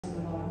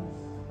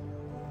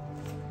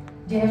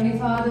Dear Heavenly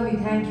Father, we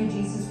thank you,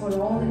 Jesus, for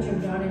all that you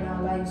have done in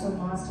our lives, oh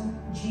Master.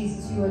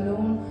 Jesus, you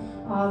alone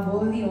are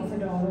worthy of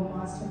it all, oh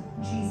Master.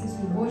 Jesus,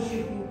 we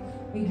worship you.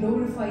 We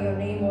glorify your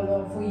name, O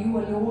Lord, for you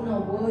alone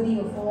are worthy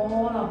of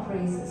all our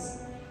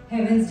praises.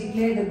 Heavens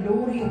declare the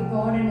glory of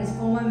God, and his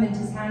firmament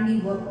his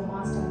handiwork, O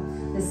Master.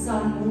 The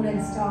sun, moon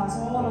and stars,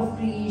 all of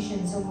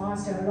creation, O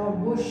Master. Lord,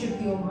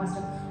 worship you, O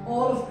Master.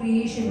 All of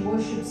creation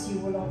worships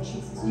you, O Lord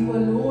Jesus. You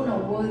alone are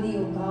worthy,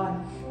 O God.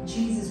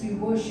 Jesus, we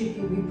worship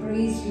you, we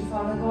praise you,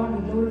 Father God,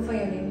 we glorify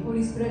your name.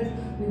 Holy Spirit,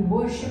 we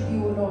worship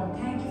you, O Lord.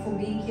 Thank you for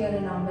being here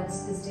in our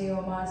midst this day,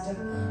 O Master.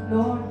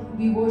 Lord,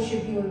 we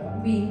worship you, O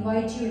Lord. We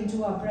invite you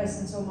into our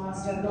presence, O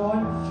Master.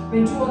 Lord,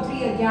 when 2 or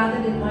 3 are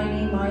gathered in my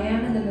name, I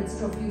am in the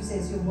midst of you,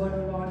 says your word,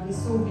 O Lord. We're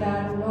so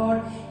glad, O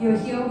Lord, you're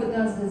here with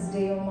us this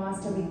day, O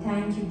Master. We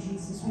thank you,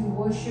 Jesus. We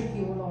worship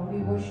you, O Lord. We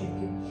worship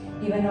you.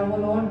 Even our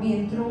Lord, be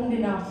enthroned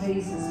in our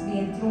praises. Be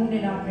enthroned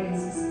in our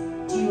praises.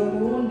 To you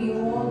alone be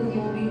all the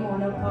glory,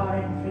 honor, power,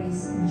 and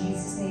praise. In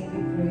Jesus' name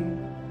we pray.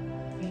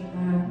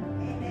 Amen.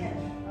 Amen.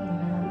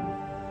 Amen.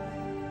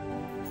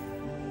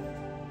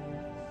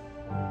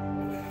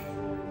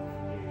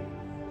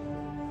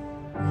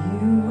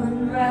 You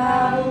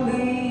unravel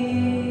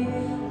me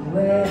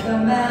with a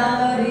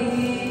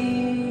melody.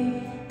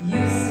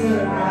 You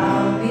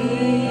surround me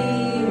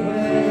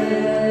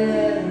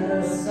with a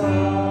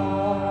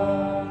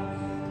song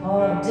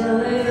of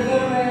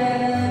deliverance.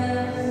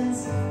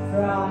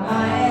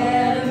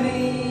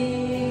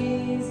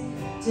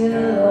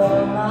 Till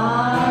all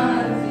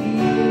my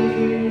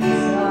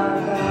fears are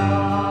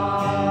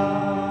gone.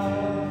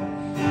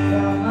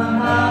 From my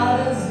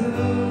mother's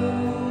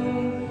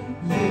womb,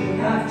 you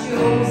have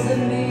chosen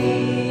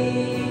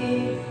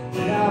me.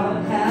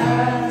 Love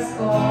has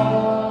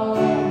called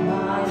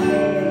my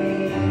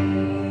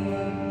name.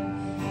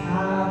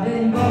 I've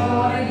been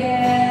born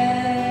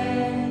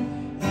again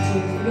to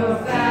your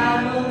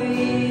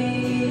family.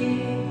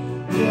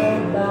 Your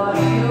blood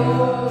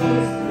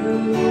flows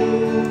through.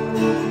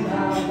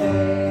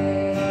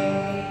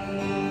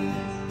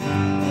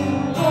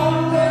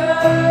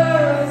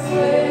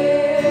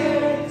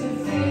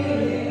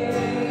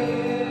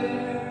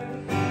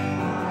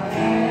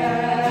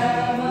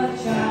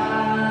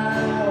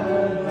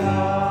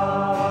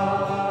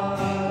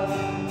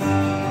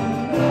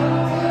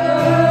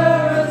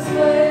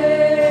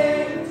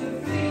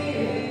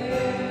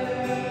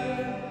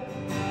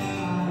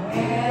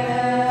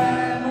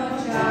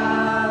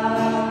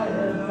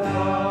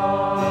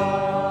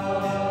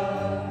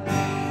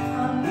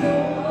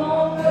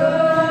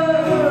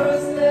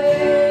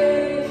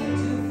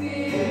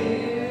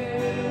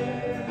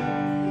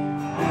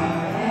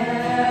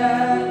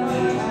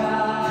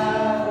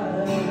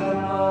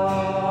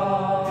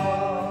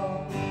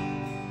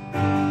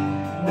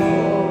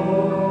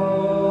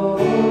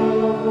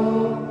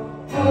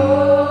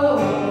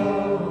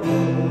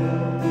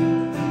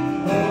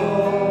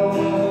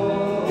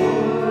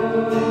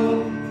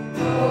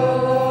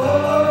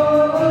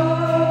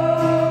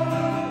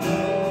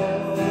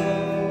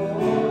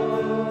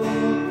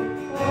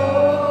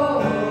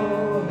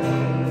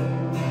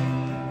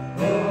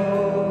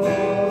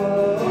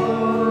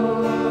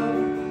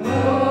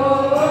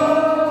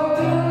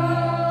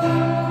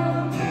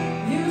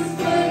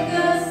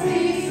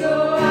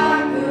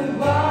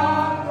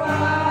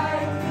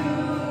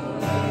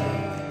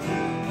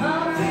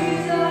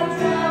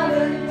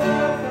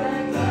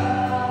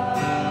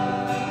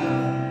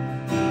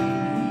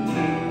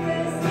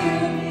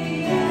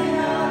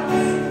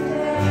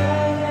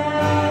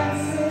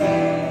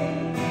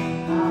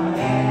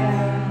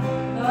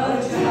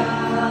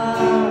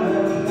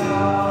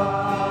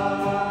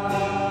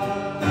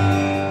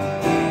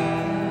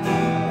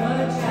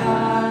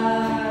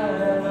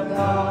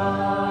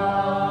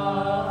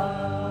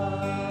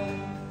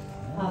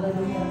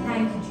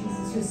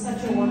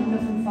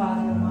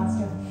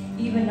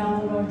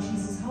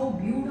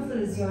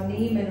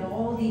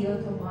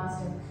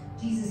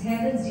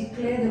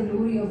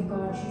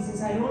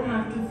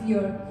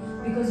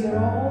 Because you're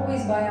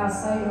always by our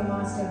side, O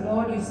Master.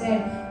 Lord, you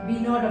said, be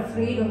not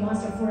afraid, O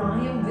Master, for I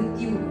am with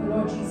you,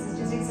 Lord Jesus.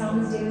 Just like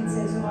Psalmist David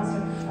says, O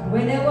Master,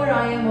 whenever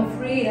I am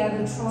afraid, I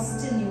will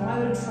trust in you. I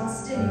will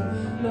trust in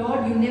you.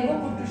 Lord, you never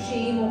put to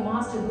shame, O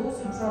Master, those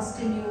who trust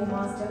in you, O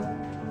Master.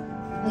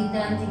 We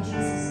thank you,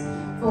 Jesus,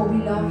 for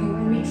we love you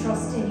and we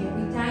trust in you.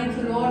 We thank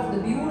you, Lord, for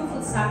the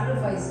beautiful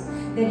sacrifice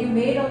that you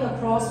made on the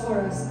cross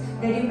for us,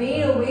 that you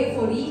made a way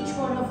for each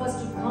one of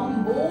us to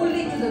come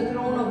boldly to the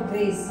throne of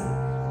grace.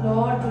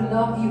 Lord, to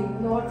love you,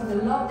 Lord, for the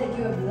love that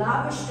you have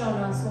lavished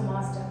on us, O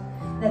Master,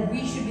 that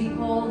we should be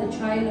called the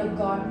child of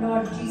God.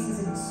 Lord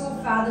Jesus, it so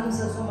fathoms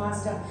us, O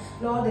Master.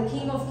 Lord, the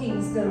King of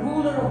Kings, the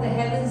ruler of the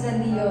heavens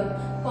and the earth,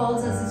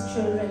 calls us his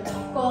children,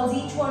 calls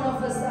each one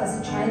of us as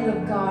a child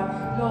of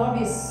God. Lord,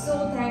 we are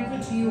so thankful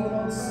to you, O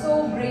Lord,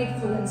 so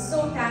grateful and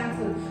so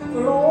thankful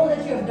for all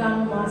that you have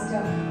done, O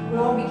Master.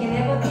 Lord, we can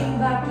never think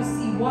back to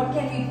see what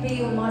can we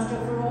pay, O Master,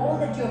 for all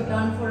that you have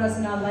done for us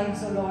in our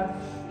lives, O Lord.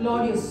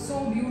 Lord, you're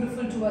so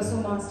beautiful to us,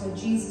 oh Master.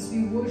 Jesus,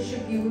 we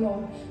worship you,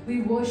 Lord.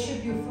 We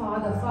worship you,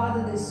 Father.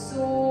 Father, there's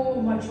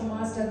so much, oh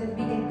Master, that we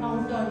can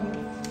count on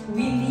you.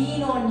 We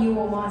lean on you,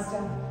 oh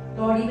Master.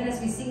 Lord, even as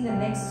we sing the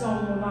next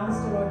song, oh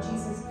Master, Lord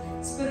Jesus,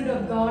 Spirit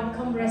of God,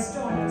 come rest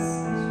on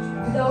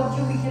us. Without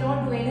you, we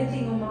cannot do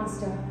anything, oh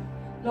Master.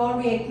 Lord,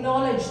 we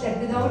acknowledge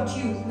that without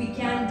you, we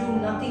can do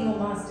nothing, oh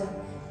Master.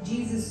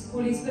 Jesus,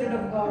 Holy Spirit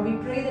of God, we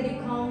pray that you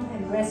come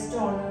and rest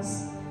on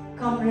us.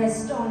 Come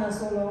rest on us,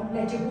 oh Lord.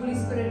 Let your Holy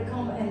Spirit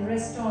come and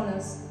rest on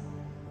us.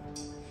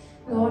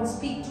 Lord,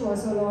 speak to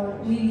us, oh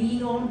Lord. We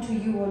lean on to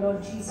you, oh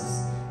Lord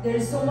Jesus. There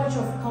is so much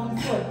of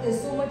comfort. There's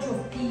so much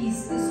of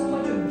peace. There's so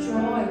much of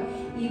joy,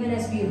 even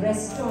as we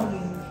rest on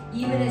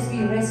you. Even as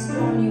we rest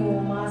on you, oh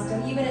Master.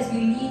 Even as we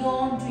lean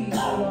on to you,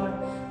 oh Lord.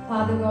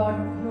 Father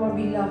God, Lord,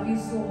 we love you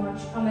so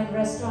much. Come and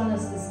rest on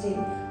us this day.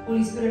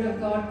 Holy Spirit of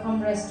God,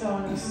 come rest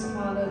on us.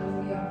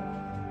 Hallelujah.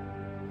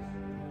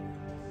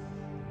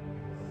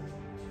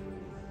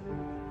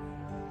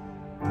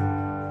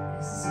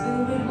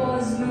 Spirit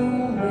was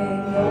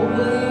moving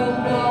over the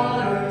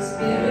water.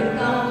 Spirit,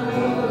 come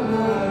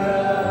over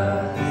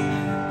us.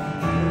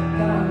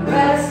 Come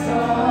rest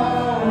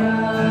on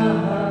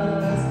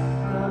us.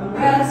 Come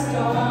rest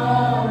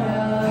on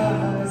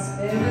us.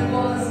 Spirit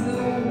was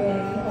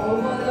moving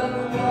over the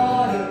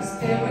water.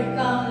 Spirit,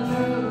 come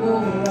move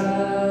over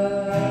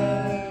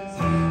us.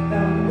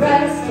 Come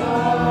rest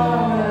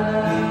on us.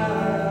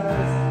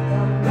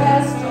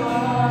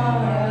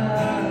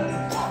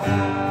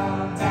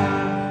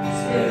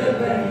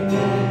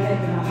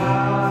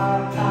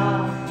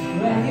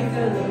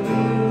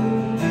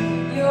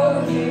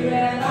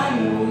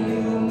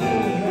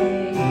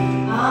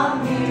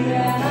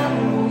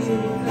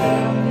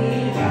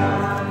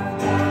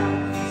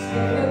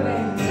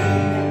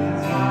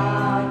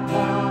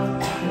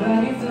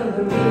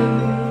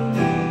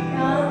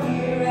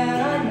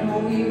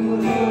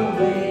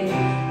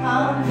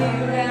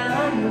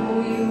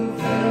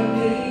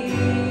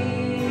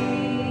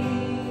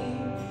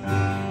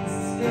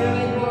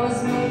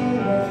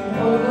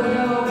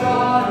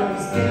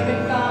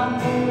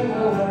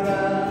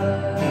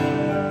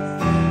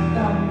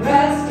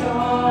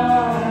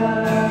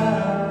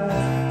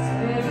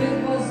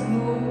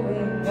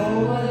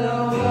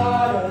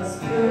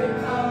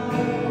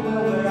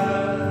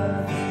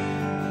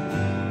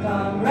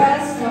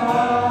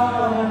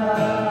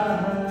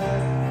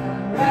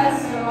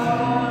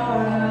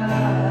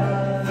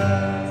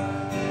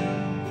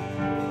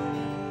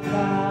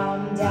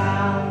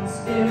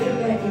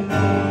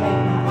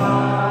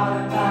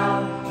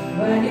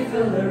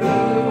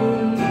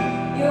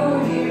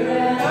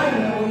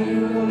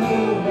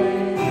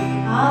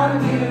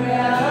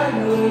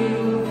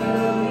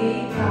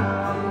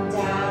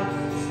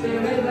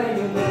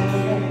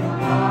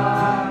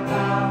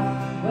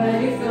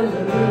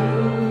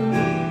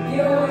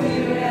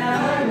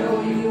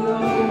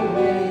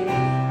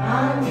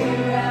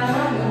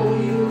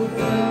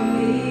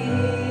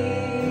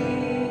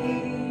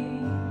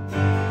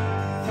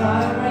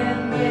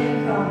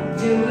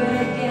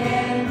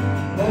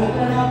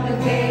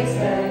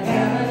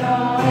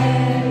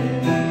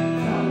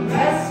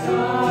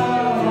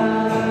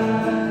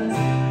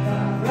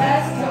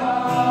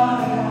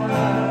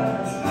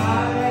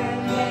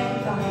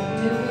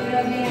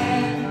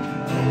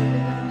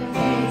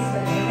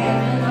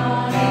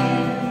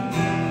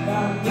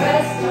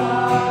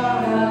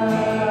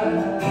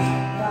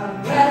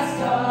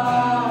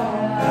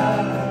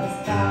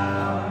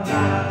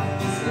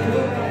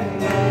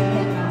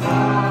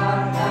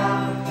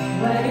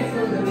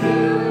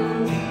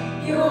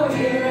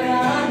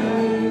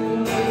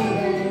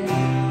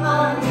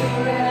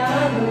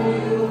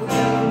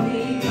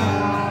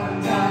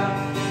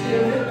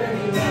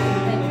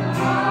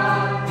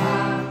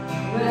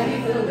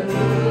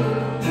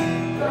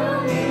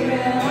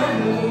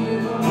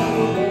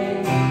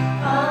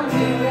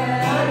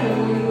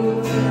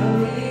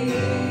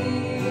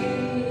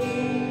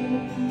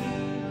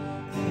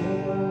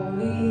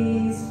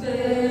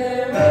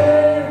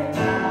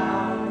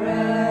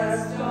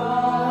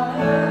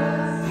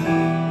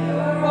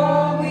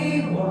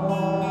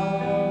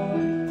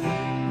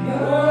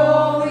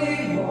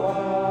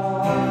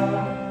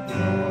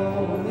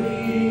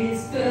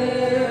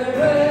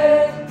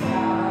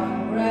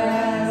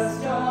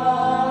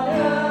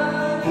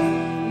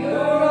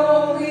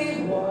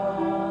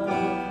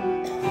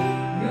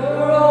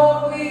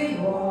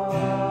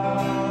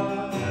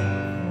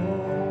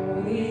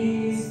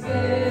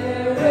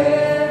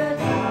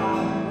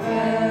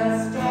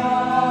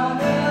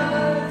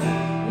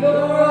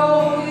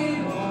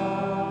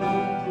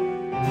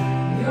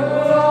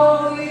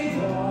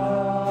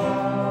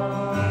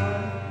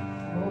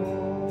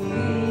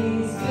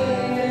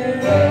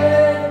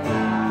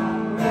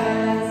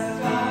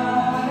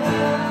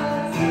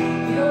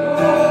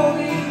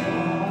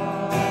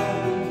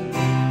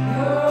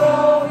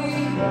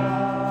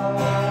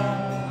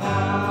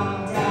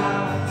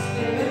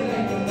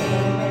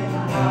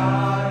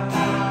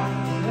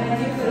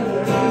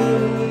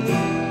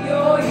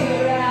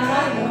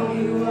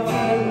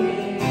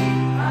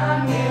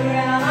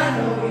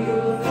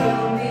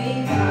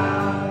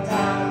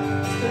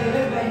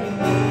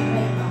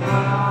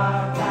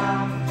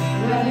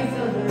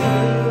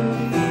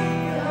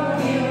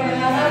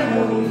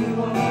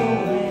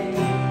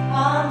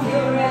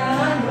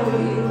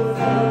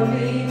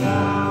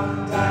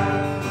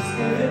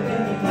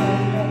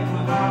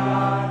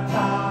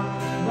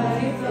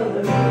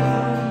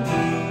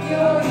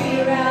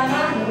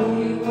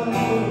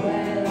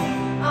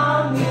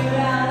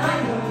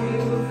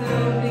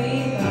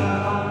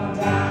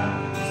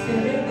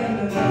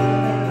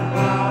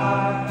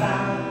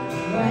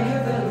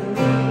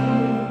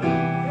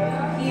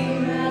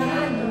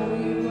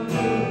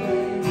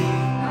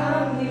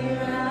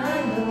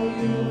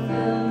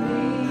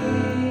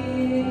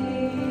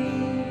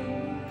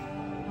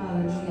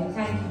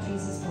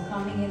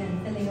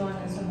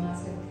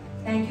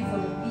 Thank you for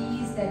the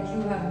peace that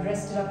you have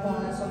rested upon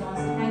us, O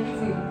Master. Thank you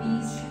for your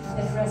peace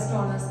that rests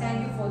on us.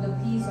 Thank you for the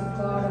peace of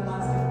God, O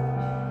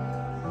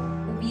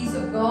Master. The peace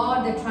of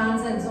God that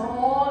transcends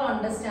all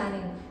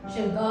understanding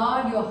shall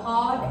guard your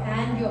heart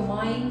and your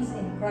minds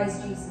in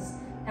Christ Jesus.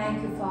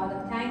 Thank you,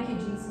 Father. Thank you,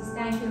 Jesus.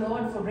 Thank you,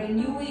 Lord, for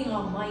renewing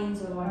our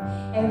minds, O Lord.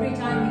 Every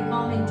time we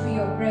come into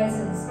your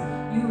presence,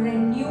 you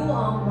renew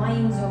our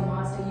minds, O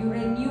Master. You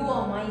renew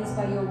our minds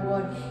by your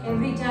word.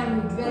 Every time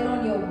we dwell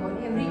on your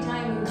word, every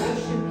time we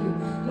worship you,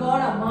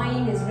 Lord, our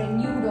mind is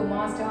renewed, O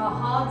Master. Our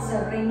hearts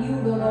are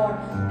renewed, O Lord.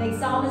 Like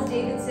Psalmist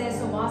David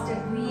says, O Master,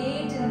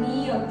 create in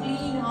me a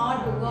clean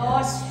heart, O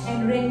God,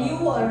 and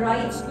renew a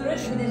right spirit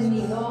within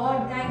me,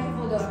 Lord. Thank you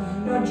for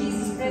the Lord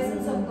Jesus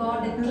presence of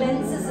God that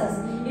cleanses us.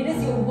 It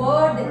is your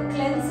word that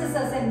cleanses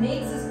us and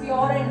makes us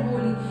pure and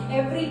holy.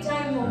 Every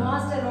time, O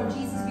Master, Lord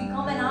Jesus, we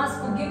come and ask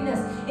forgiveness,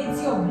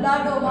 it's your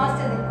blood, O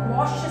Master, that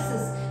washes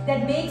us,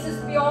 that makes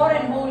us pure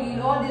and holy.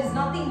 Lord, there is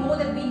nothing more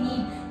that we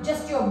need,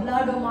 just your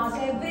blood, O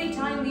Master. Every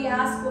time we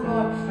ask, O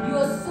Lord, you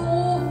are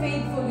so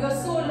faithful, you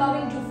are so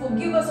loving to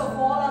forgive us of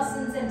all our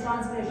sins and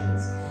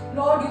transgressions.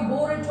 Lord, you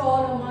bore it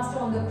all, O Master,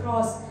 on the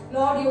cross.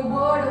 Lord, your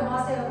word, O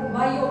Master,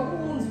 by your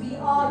wounds we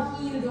are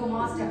healed, O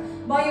Master.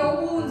 By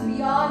your wounds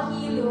we are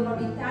healed, O Lord.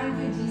 We thank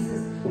you,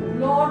 Jesus.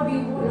 Lord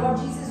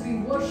Jesus, we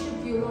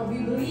worship you, Lord. We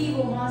believe,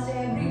 O Master,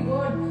 every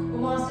word, O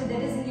Master,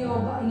 that is in your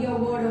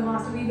word, O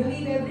Master. We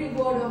believe every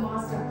word, O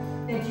Master,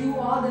 that you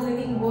are the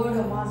living word,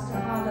 O Master.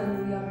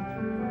 Hallelujah.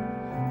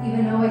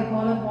 Even now I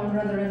call upon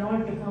Brother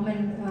Renaud to come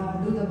and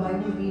do the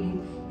Bible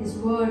reading. His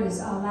word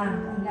is our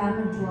lamp, a lamp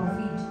unto our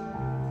feet.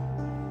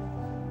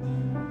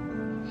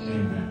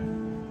 Amen.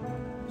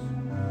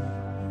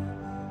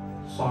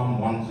 Psalm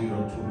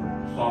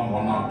 102, Psalm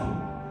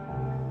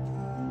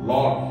 102.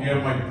 Lord,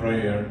 hear my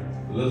prayer,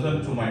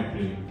 listen to my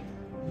plea.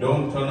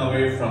 Don't turn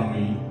away from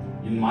me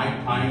in my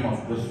time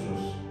of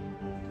distress.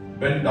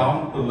 Bend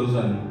down to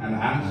listen and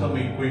answer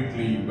me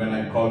quickly when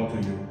I call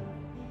to you.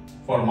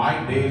 For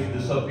my days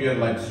disappear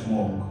like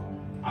smoke,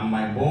 and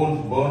my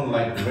bones burn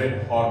like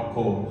red-hot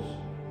coals.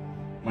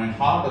 My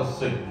heart is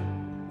sick,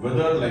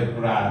 withered like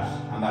grass,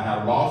 and I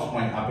have lost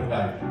my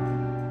appetite.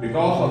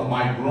 Because of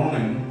my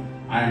groaning,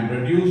 I am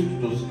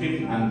reduced to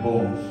skin and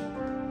bones.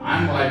 I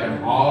am like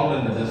an owl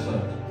in the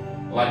desert,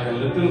 like a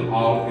little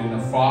owl in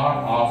a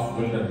far-off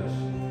wilderness.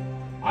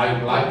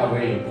 I lie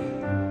awake,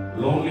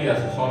 lonely as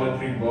a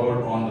solitary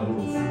bird on the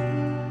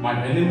roof.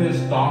 My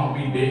enemies taunt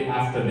me day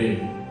after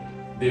day.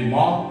 They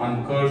mock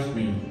and curse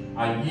me.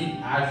 I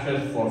eat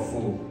ashes for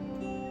food.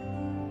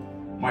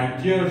 My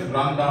tears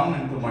run down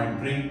into my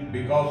drink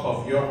because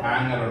of your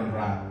anger and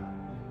wrath.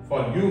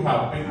 For you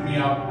have picked me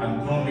up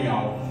and thrown me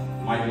out.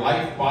 My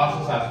life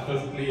passes as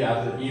swiftly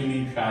as the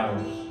evening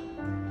shadows.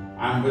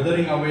 I am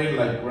withering away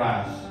like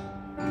grass.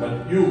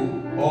 But you,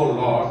 O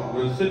Lord,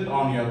 will sit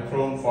on your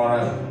throne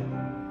forever.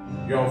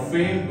 Your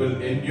fame will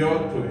endure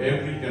to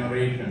every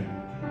generation.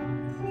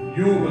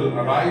 You will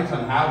arise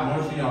and have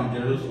mercy on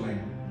Jerusalem.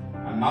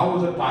 And now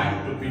is the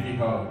time to pity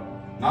her.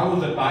 Now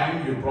is the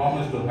time you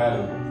promised to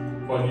help.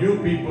 For you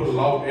people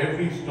love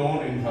every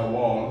stone in her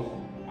walls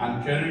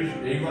and cherish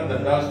even the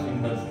dust in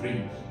her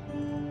streets.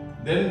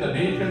 Then the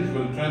nations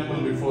will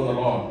tremble before the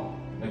Lord.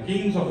 The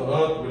kings of the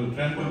earth will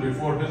tremble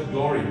before his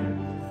glory.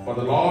 For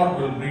the Lord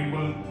will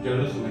rebuild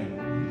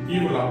Jerusalem. He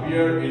will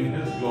appear in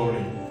his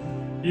glory.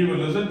 He will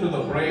listen to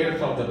the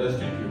prayers of the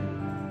destitute.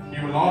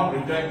 He will not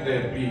reject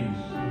their pleas.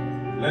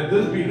 Let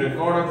this be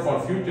recorded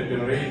for future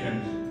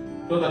generations,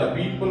 so that a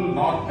people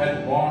not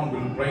yet born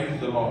will praise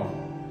the Lord.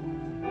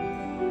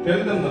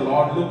 Tell them the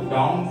Lord looked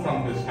down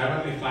from his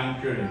heavenly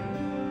sanctuary.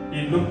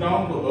 He looked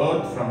down to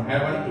earth from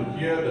heaven to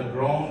hear the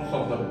groans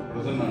of the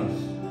prisoners,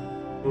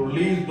 to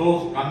release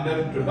those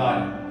condemned to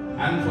die.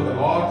 And so the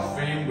Lord's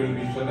fame will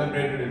be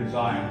celebrated in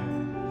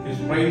Zion, his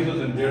praises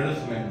in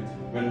Jerusalem,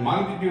 when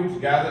multitudes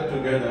gather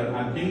together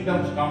and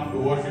kingdoms come to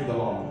worship the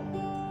Lord.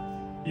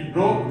 He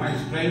broke my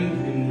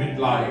strength in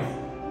midlife,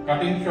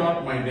 cutting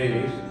short my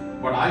days,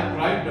 but I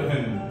cried to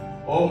him,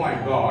 O my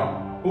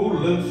God, who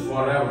lives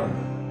forever,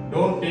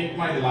 don't take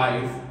my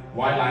life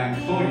while I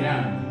am so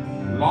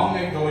young. Long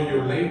ago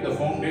you laid the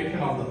foundation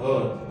of the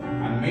earth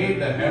and made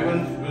the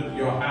heavens with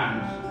your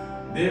hands.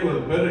 They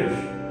will perish,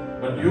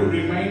 but you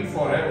remain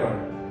forever.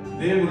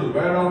 They will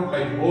wear out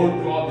like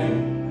old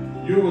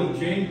clothing. You will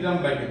change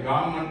them like a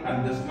garment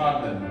and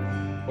discard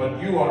them.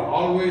 But you are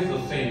always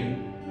the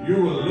same. You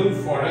will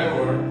live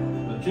forever.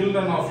 The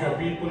children of your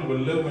people will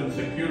live in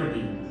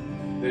security.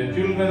 Their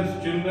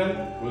children's children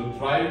will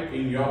thrive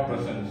in your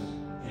presence.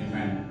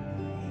 Amen.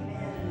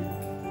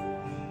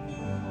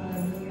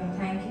 Hallelujah.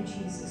 Thank you,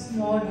 Jesus.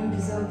 Lord, you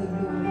deserve the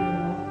glory,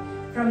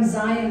 Lord. From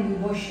Zion we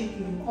worship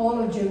you.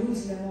 All of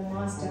Jerusalem, O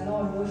Master,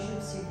 Lord,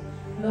 worships you.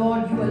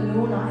 Lord, you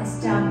alone are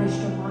established,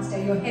 O Master.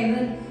 Your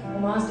heaven, O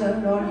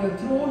Master, Lord, your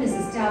throne is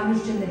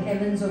established in the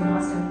heavens, O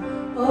Master.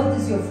 Earth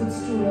is your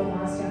footstool, O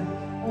Master.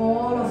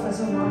 All of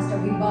us, oh Master,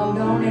 we bow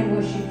down and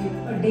worship you.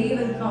 A day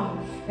will come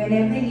when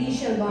every knee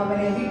shall bow, when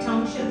every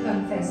tongue shall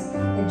confess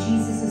that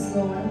Jesus is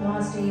Lord.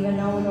 Master, even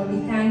now, Lord, we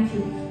thank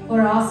you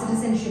for our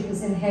citizenship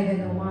is in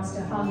heaven, oh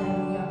Master.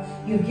 Hallelujah.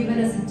 You've given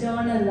us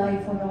eternal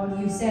life, oh Lord.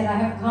 You said, I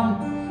have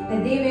come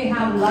that they may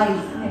have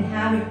life and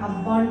have it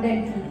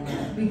abundantly.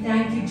 We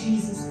thank you,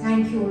 Jesus.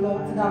 Thank you,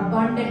 Lord, for the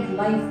abundant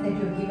life that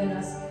you've given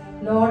us.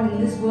 Lord, in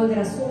this world there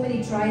are so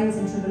many trials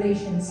and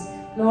tribulations.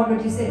 Lord,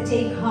 but you said,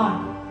 take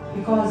heart,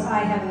 because I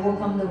have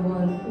overcome the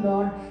world.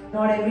 Lord,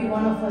 not every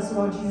one of us,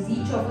 Lord Jesus,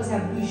 each of us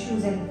have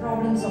issues and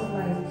problems of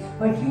life,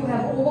 but you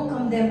have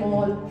overcome them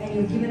all, and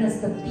you've given us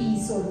the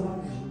peace, oh Lord,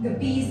 the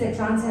peace that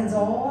transcends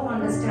all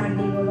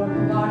understanding, oh Lord,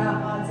 to guard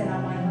our hearts and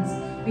our minds.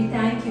 We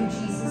thank you,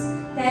 Jesus.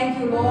 Thank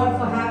you, Lord,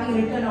 for having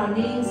written our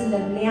names in the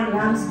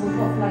Lamb's book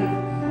of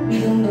life. We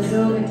don't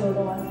deserve it, oh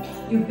Lord.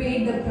 You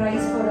paid the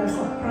price for us,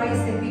 a price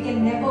that we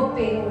can never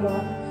pay, oh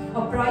Lord,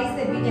 a price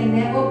that we can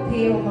never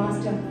pay, oh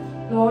Master.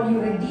 Lord, you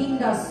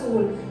redeemed our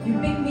soul. You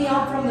picked me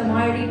up from the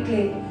miry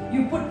clay.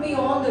 You put me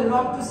on the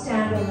rock to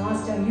stand, oh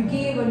Master. You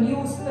gave a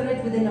new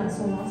spirit within us,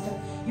 oh Master.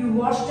 You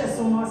washed us,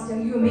 oh Master.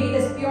 You made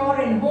us pure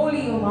and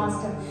holy, oh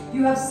Master.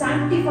 You have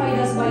sanctified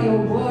us by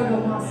your word,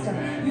 oh Master.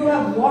 You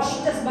have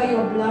washed us by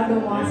your blood, oh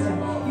Master.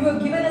 You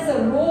have given us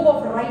a robe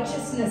of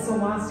righteousness, oh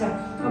Master.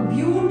 A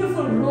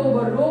beautiful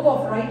robe, a robe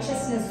of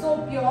righteousness,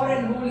 so pure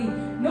and holy.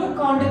 No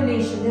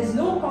condemnation. There's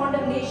no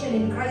condemnation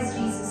in Christ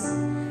Jesus.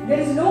 There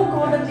is no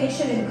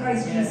condemnation in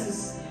Christ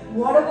Jesus.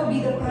 Whatever be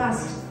the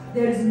past,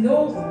 there is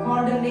no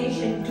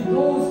condemnation to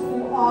those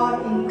who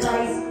are in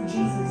Christ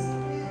Jesus.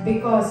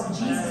 Because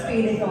Jesus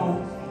paid it all.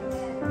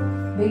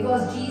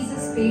 Because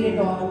Jesus paid it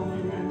all.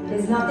 There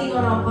is nothing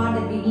on our part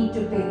that we need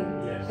to pay.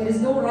 There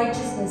is no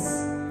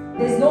righteousness.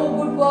 There is no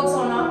good works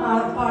on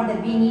our part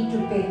that we need to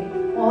pay.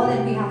 All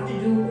that we have to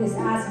do is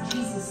ask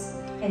Jesus.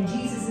 And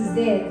Jesus is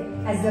there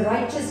as the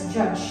righteous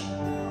judge.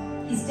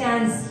 He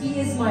stands, He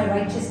is my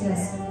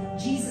righteousness.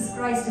 Jesus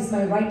Christ is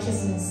my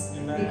righteousness,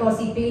 because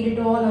He paid it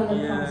all on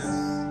the cross.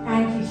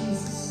 Thank you,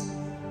 Jesus.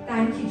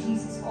 Thank you,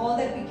 Jesus. All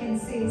that we can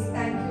say is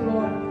thank you,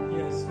 Lord.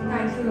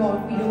 Thank you,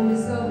 Lord. We don't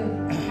deserve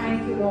it.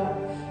 Thank you, Lord.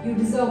 You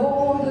deserve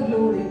all the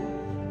glory.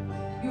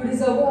 You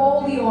deserve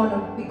all the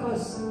honor,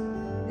 because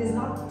there's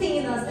nothing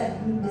in us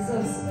that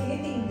deserves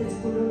anything that's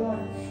good, O Lord.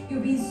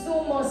 You've been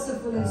so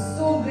merciful and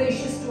so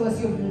gracious to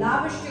us. You've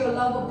lavished your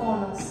love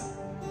upon us.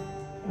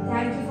 And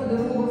thank you for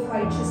the robe of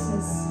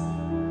righteousness.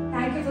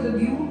 Thank you for the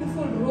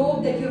beautiful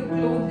robe that you have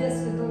clothed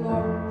us with, O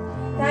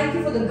Lord. Thank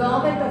you for the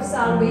garment of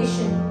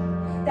salvation.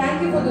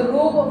 Thank you for the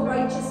robe of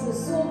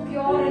righteousness, so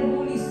pure and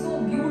holy,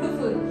 so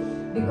beautiful,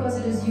 because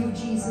it is you,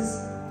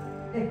 Jesus.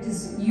 That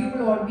is you,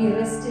 Lord. We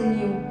rest in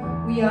you.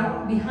 We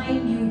are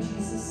behind you,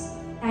 Jesus.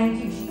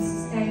 Thank you,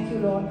 Jesus. Thank you,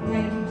 Lord.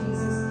 Thank you,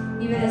 Jesus.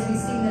 Even as we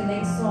sing the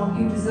next song,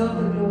 you deserve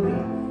the glory.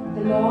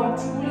 The Lord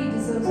truly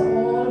deserves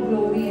all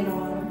glory and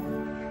honor.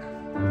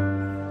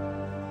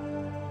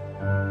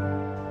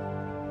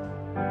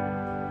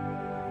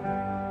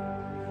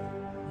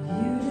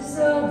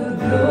 Deserve the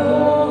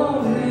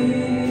glory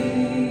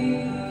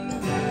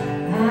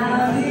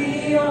and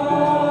the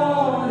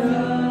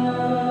honor.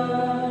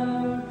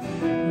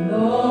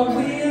 Lord,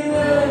 we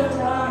lift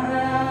our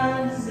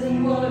hands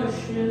in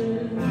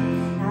worship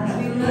as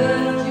we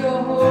lift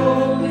your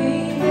holy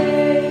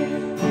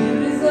name. You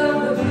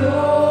deserve the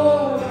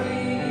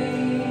glory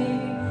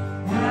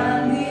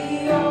and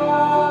the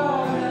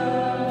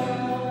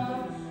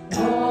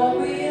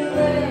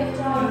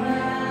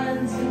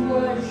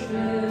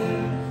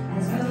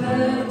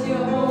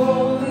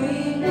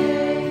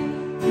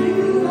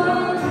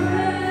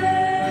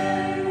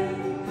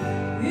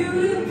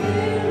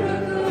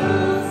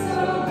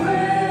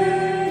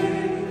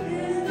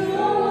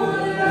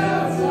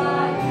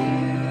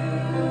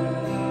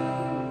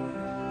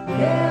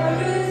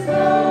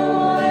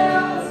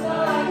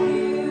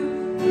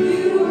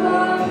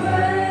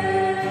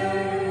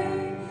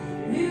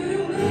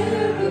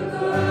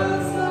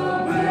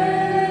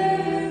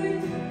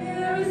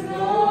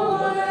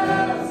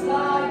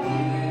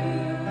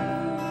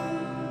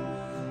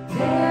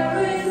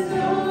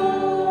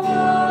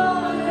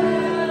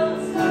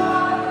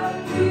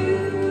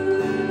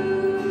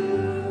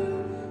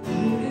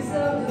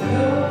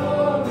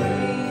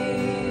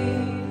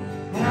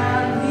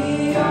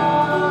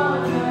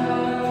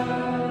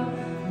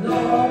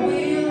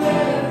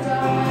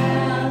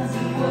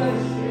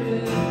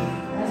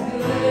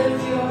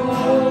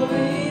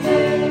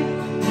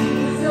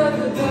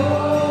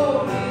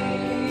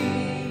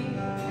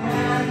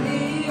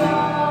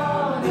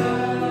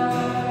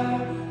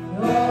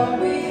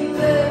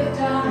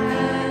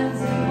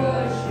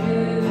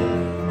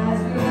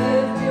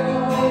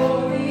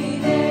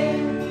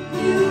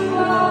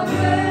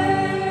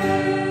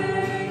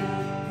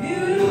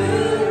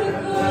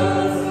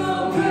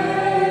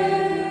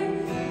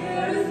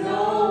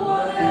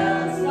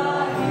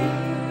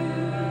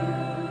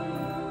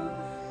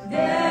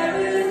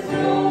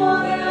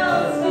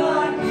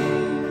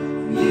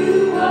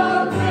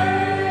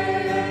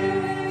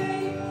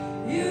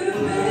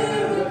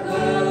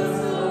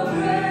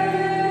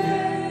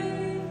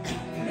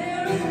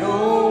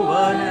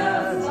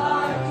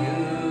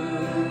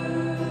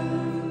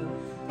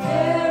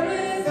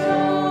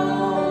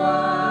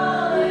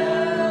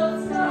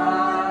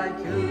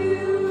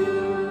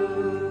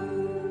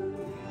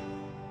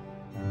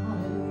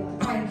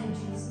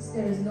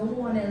no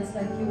one else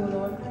like you, O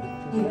Lord.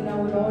 Even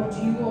now, Lord,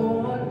 to you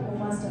all, O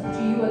Master,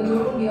 to you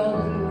alone be all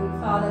the glory.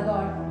 Father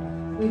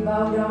God, we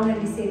bow down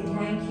and we say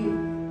thank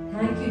you.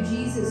 Thank you,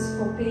 Jesus,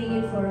 for paying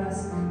it for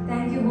us.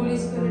 Thank you, Holy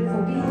Spirit,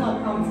 for being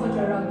our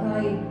comforter, our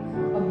guide,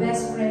 our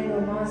best friend, O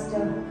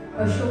Master,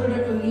 a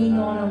shoulder to lean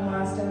on, O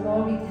Master.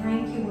 Lord, we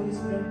thank you, Holy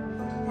Spirit.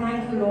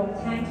 Thank you, Lord.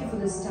 Thank you for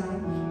this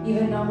time.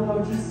 Even now,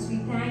 Lord Jesus, we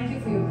thank you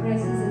for your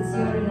presence. It's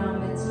here in our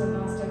midst, O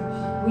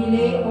Master. We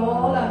lay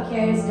all our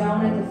cares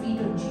down at the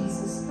feet of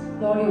Jesus.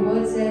 Lord, your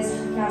word says,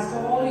 cast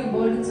all your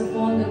burdens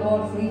upon the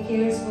Lord, for he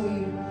cares for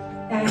you.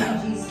 Thank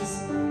you,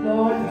 Jesus.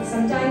 Lord,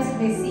 sometimes it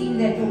may seem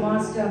that, O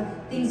Master,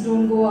 things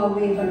don't go our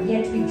way, but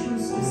yet we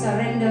choose to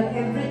surrender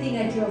everything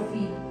at your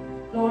feet.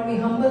 Lord, we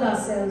humble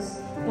ourselves.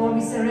 Lord,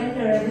 we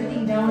surrender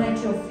everything down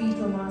at your feet,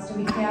 O Master.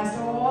 We cast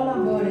all our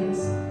burdens.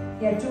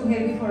 They are too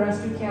heavy for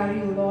us to carry,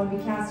 O Lord.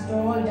 We cast it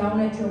all down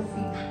at your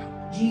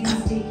feet.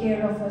 Jesus, take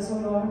care of us, O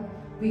Lord.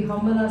 We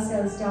humble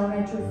ourselves down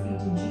at your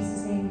feet. In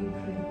Jesus' name we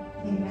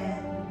pray.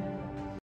 Amen.